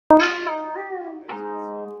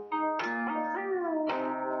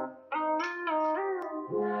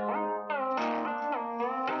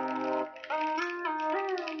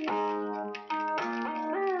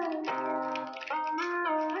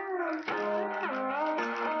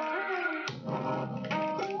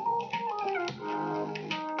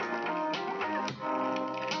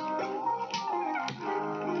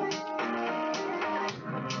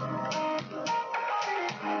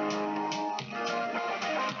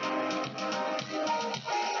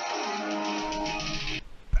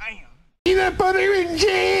the butter and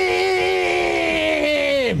jam!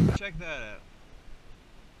 Check that out.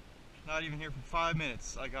 Not even here for 5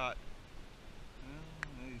 minutes. I got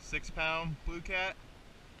maybe 6-pound blue cat.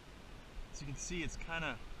 As you can see, it's kind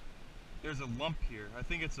of, there's a lump here. I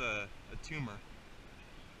think it's a tumor.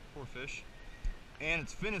 Poor fish. And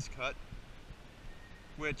its fin is cut,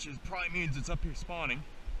 which probably means it's up here spawning.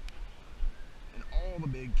 And all the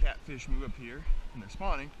big catfish move up here and they're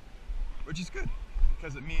spawning, which is good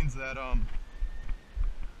because it means that all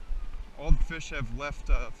the fish have left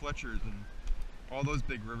Fletcher's and all those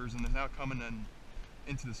big rivers, and they're now coming in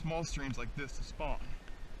into the small streams like this to spawn.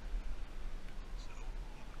 So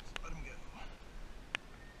let's let them go.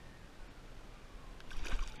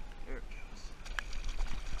 There it goes.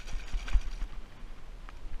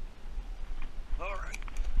 All right,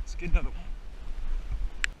 let's get another one.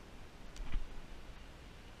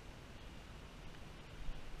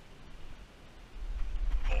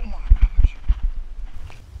 Oh my gosh.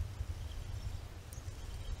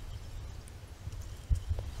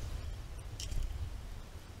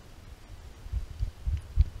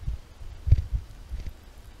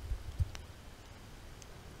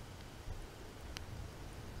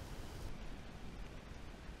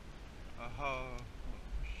 Oh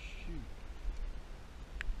shoot.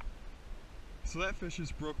 So that fish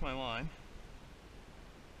just broke my line.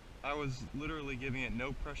 I was literally giving it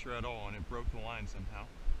no pressure at all and it broke the line somehow.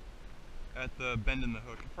 At the bend in the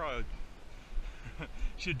hook. I probably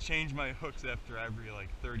should change my hooks after every like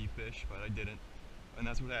 30 fish, but I didn't. And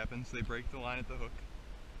that's what happens. They break the line at the hook.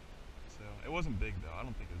 So it wasn't big though. I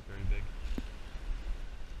don't think it was very big.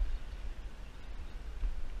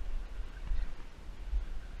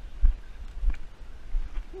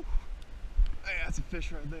 Whew. Hey, that's a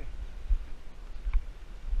fish right there.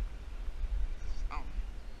 Oh.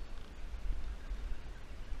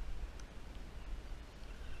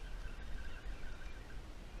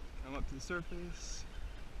 Come up to the surface.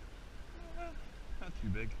 Not too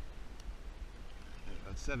big.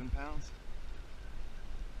 About 7 pounds.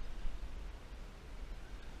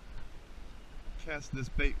 Cast this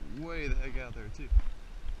bait way the heck out there too.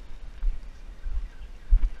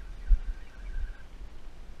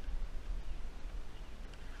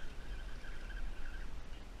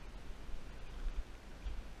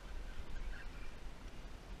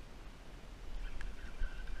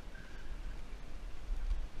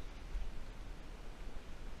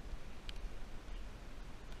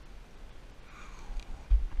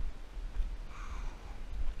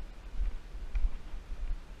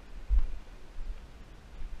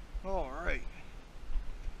 All right.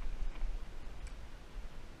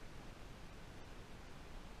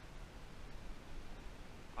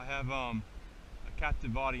 I have a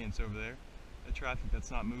captive audience over there, a traffic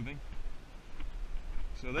that's not moving.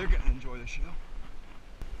 So they're gonna enjoy the show.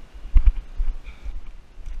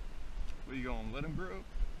 Where you going? Let them grow?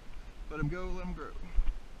 Let them go, let them grow.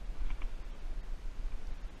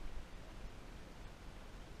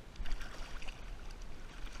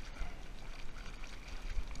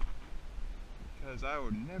 Because I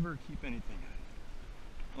would never keep anything at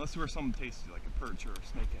it. Unless there was something tasty like a perch or a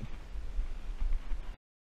snakehead.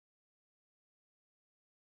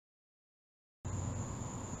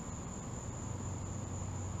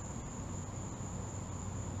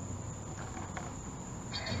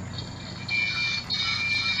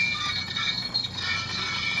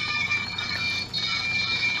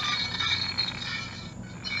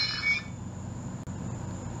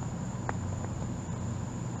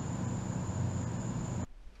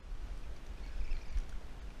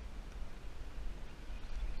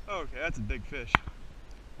 Okay, that's a big fish.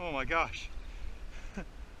 Oh my gosh.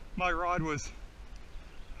 My rod was,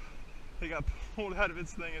 it got pulled out of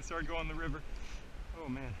its thing and started going in the river. Oh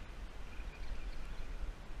man.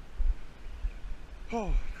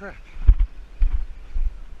 Oh crap.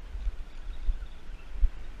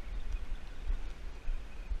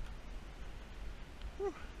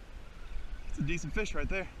 Whew. That's a decent fish right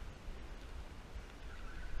there.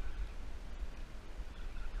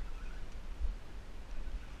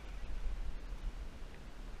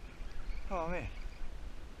 Oh man,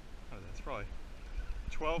 oh, that's probably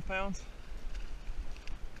 12 pounds.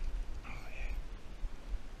 Oh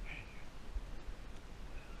yeah.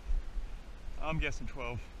 I'm guessing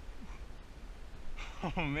 12.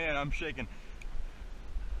 Oh man, I'm shaking.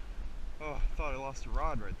 Oh, I thought I lost a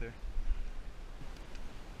rod right there.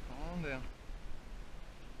 Calm down.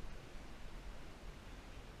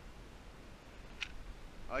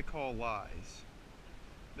 I call lies.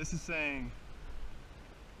 This is saying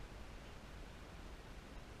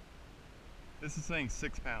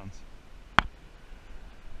 6 pounds.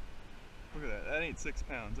 Look at that. That ain't 6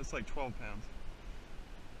 pounds. That's like 12 pounds.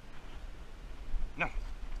 No.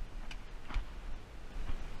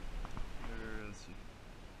 Let's see.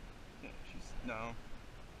 Yeah,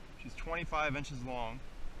 she's 25 inches long.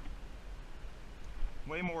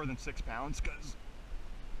 Way more than 6 pounds, because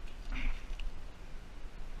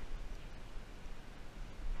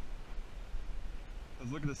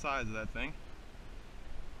look at the size of that thing.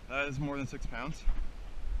 That is more than 6 pounds.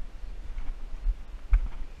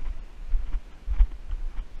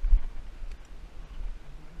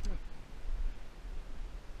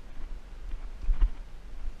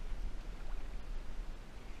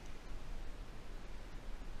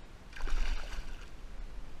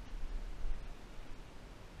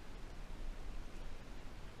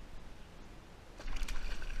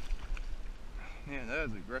 Man, that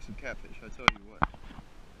is aggressive catfish, I tell you what.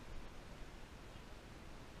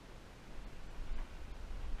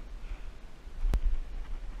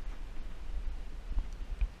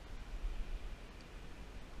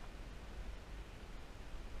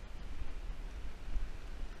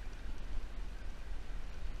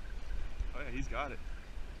 Oh yeah, he's got it.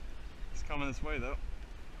 He's coming this way though.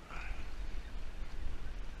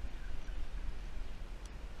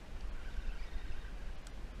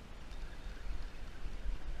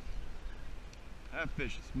 That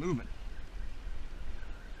fish is moving.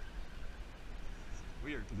 It's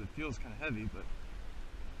weird because it feels kind of heavy, but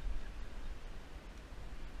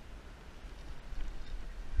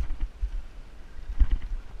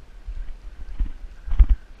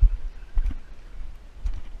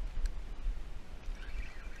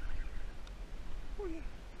oh yeah.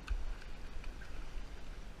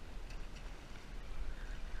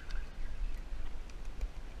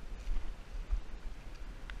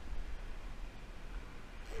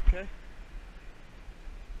 Okay.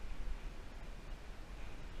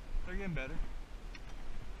 They're getting better.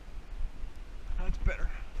 That's better.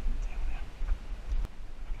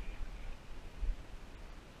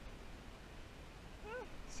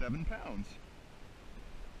 7 pounds.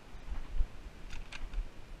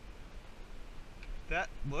 That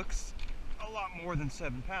looks a lot more than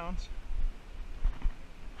 7 pounds.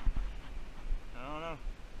 I don't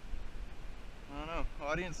know.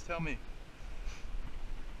 Audience, tell me.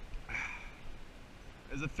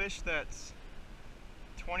 Is a fish that's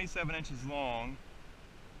 27 inches long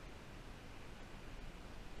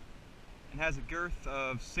and has a girth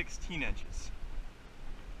of 16 inches.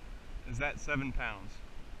 Is that 7 pounds?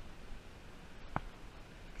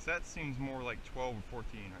 Because that seems more like 12 or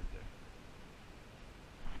 14 right there.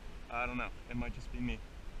 I don't know. It might just be me.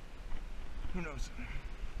 Who knows?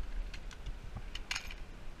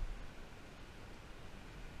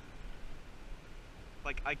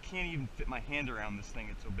 Like, I can't even fit my hand around this thing,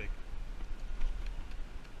 it's so big.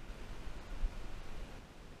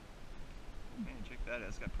 Oh man, check that out,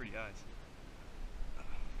 it's got pretty eyes.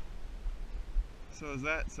 So is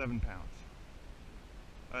that 7 pounds?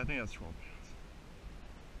 I think that's 12 pounds.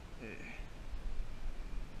 Yeah.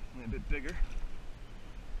 A bit bigger.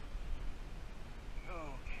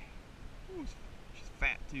 Okay. Ooh, she's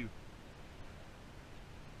fat too.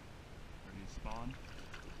 Ready to spawn.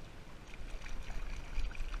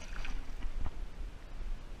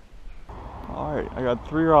 Alright, I got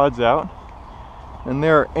 3 rods out, and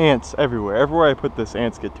there are ants everywhere. Everywhere I put this,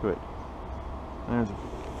 ants get to it. There's a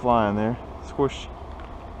fly in there, squished.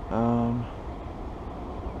 I'll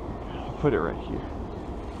put it right here.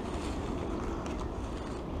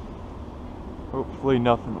 Hopefully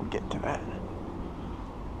nothing will get to that.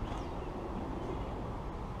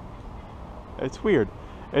 It's weird.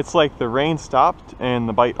 It's like the rain stopped and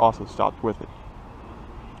the bite also stopped with it.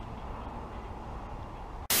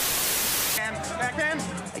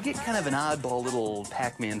 I get kind of an oddball little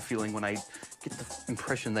Pac-Man feeling when I get the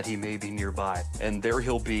impression that he may be nearby. And there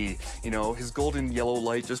he'll be, you know, his golden yellow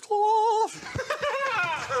light just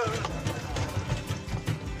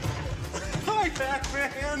Hi,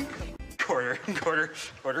 Pac-Man! Quarter.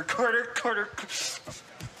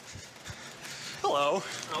 Hello.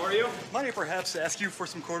 How are you? Might I perhaps ask you for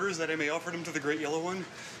some quarters that I may offer them to the great yellow one?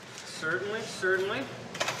 Certainly.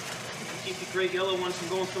 Keep the great yellow one from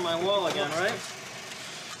going through my wall again, right?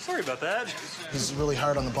 Sorry about that. He's really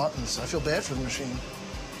hard on the buttons. I feel bad for the machine.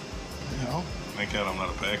 You know? Thank God I'm not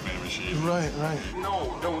a Pac-Man machine. Right.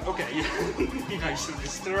 No, don't. Okay. I should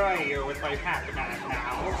destroy you with my Pac-Man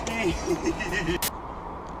now. Okay.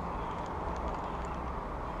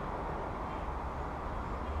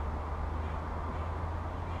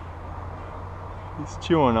 He's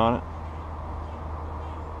chewing on it.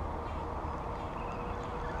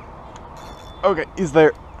 Okay, he's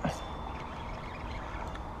there.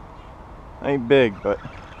 Ain't big, but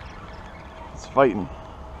fighting.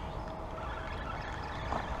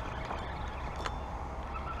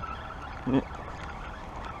 Yeah.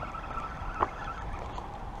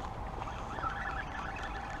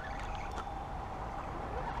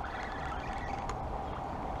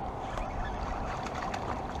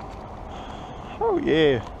 Oh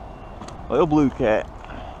yeah, little blue cat.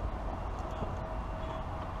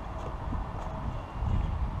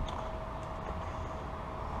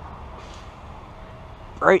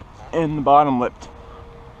 Right in the bottom lip.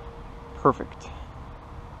 Perfect.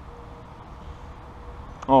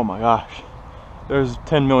 Oh my gosh, there's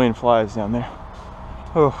 10 million flies down there.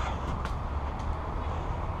 Oh,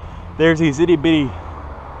 there's these itty bitty,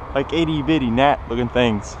 like itty bitty gnat looking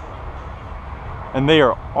things, and they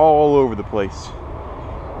are all over the place.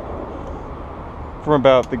 From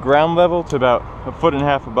about the ground level to about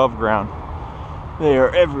 1.5 feet above ground, they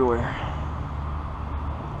are everywhere.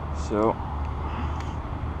 So,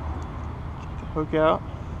 get the hook out.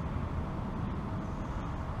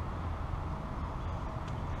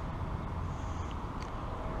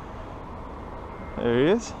 There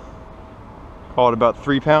he is. Caught about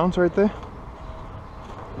 3 pounds right there.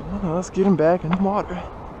 Well, let's get him back in the water.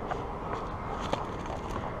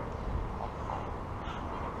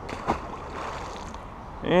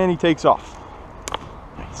 And he takes off.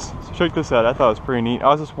 Nice. So check this out. I thought it was pretty neat. I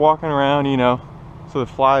was just walking around, you know, so the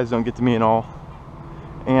flies don't get to me and all.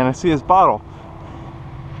 And I see this bottle.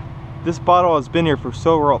 This bottle has been here for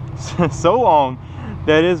so long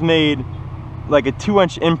that it has made like a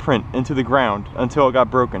 2-inch imprint into the ground until it got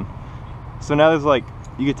broken. So now there's like,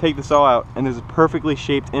 you could take this all out and there's a perfectly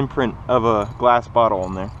shaped imprint of a glass bottle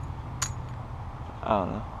in there. I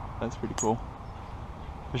don't know. That's pretty cool.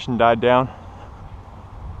 Fishing died down.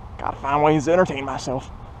 Gotta find ways to entertain myself.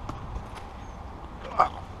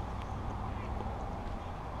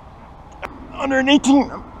 Under an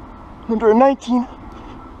 18, under a 19,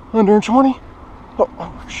 under a 20.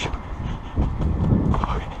 Oh shit.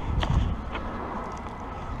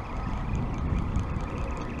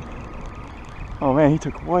 Oh man, he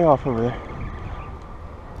took way off over there.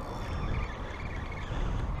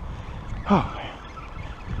 Oh man.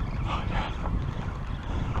 Oh,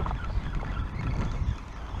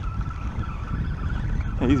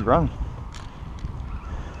 yeah. He's running.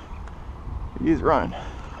 He's running.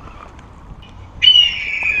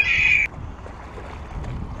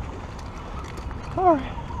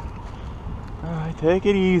 Alright. Alright, take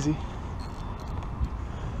it easy.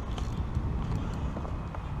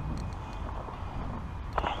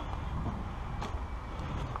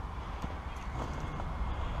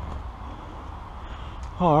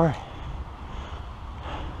 All right.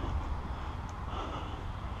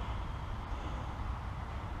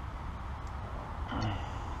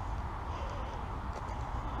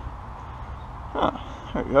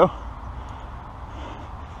 There we go.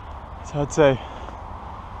 So I'd say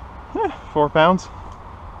 4 pounds.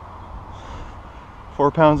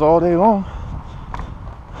 4 pounds all day long.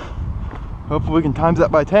 Hopefully we can times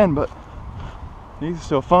that by 10, but these are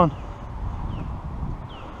still fun.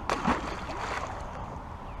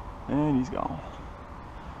 And he's gone.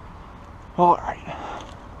 All right.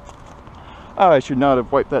 I should not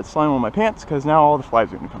have wiped that slime on my pants because now all the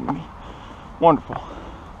flies are going to come to me. Wonderful.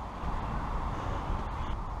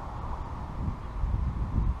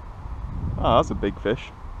 Oh, that's a big fish.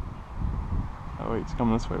 Oh wait, he's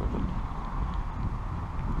coming this way with it.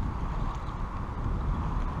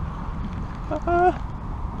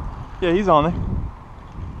 Yeah, he's on there.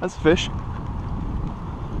 That's a fish.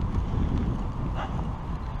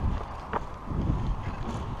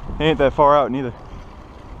 He ain't that far out neither.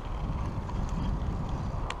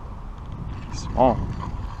 He's small.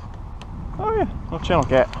 Oh yeah, little channel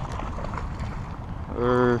cat.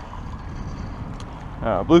 Or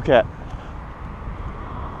blue cat.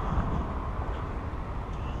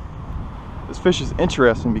 This fish is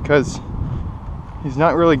interesting because he's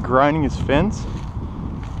not really grinding his fins,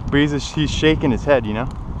 but he's shaking his head, you know?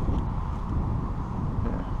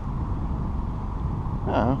 Yeah.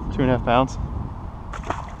 I don't know, 2.5 pounds.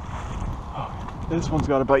 Oh, this one's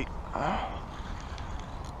got a bite.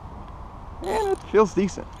 Yeah, it feels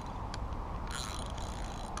decent.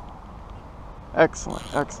 Excellent,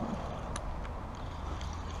 excellent.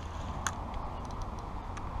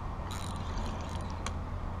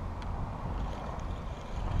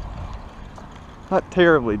 Not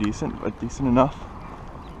terribly decent, but decent enough.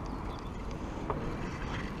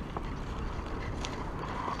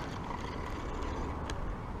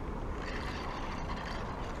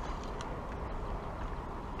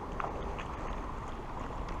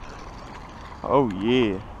 Oh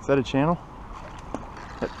yeah, is that a channel?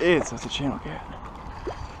 That is, that's a channel cat.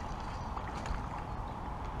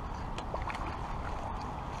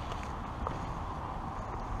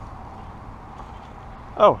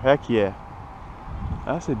 Oh, heck yeah.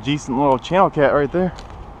 That's a decent little channel cat right there.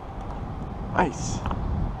 Nice.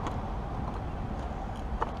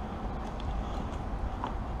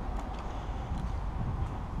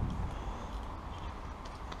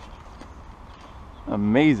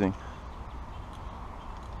 Amazing.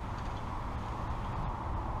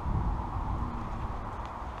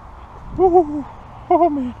 Woo! Oh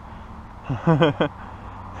man.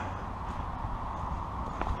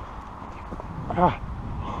 Ah.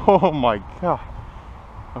 Oh my god.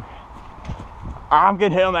 Okay. I'm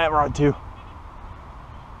getting hit on that rod too.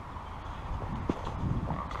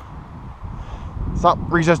 Stop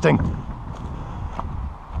resisting.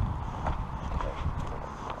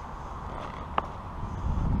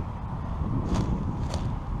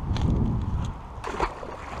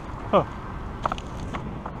 Huh.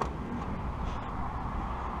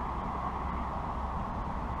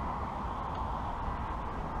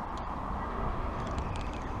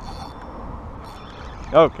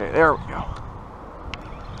 Okay, there we go.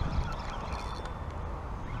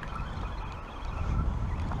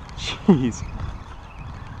 Jeez.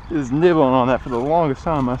 He was nibbling on that for the longest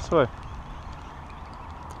time, I swear.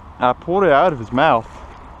 I pulled it out of his mouth.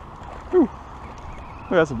 Whew. Look,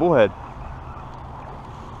 that's a bullhead.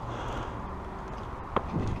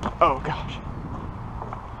 Oh gosh.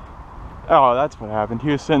 Oh, that's what happened. He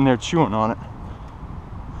was sitting there chewing on it.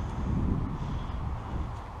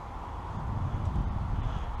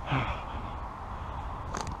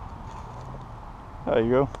 There you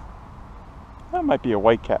go. That might be a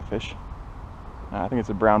white catfish. I think it's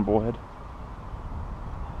a brown bullhead.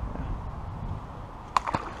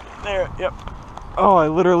 There, yep. Oh, I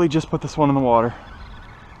literally just put this one in the water.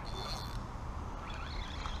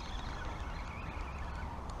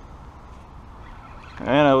 And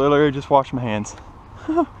I literally just washed my hands.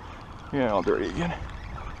 Yeah, all dirty again.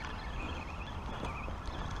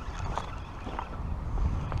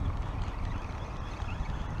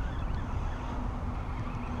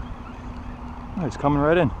 Oh, he's coming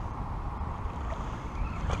right in.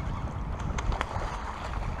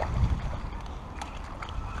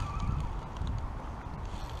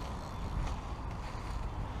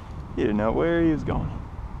 He didn't know where he was going.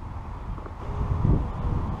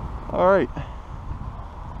 All right.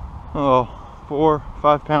 Oh, 4,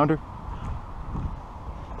 5 pounder.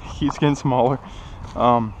 He's getting smaller.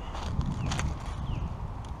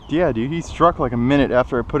 Yeah, dude, he struck like a minute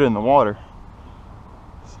after I put it in the water.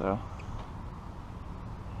 So,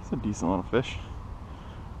 it's a decent little fish.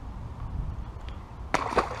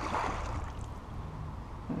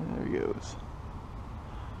 There he goes.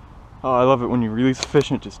 Oh, I love it when you release a fish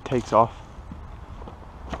and it just takes off.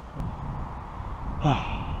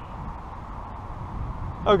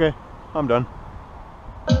 Okay, I'm done.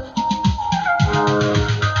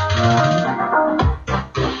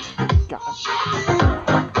 God.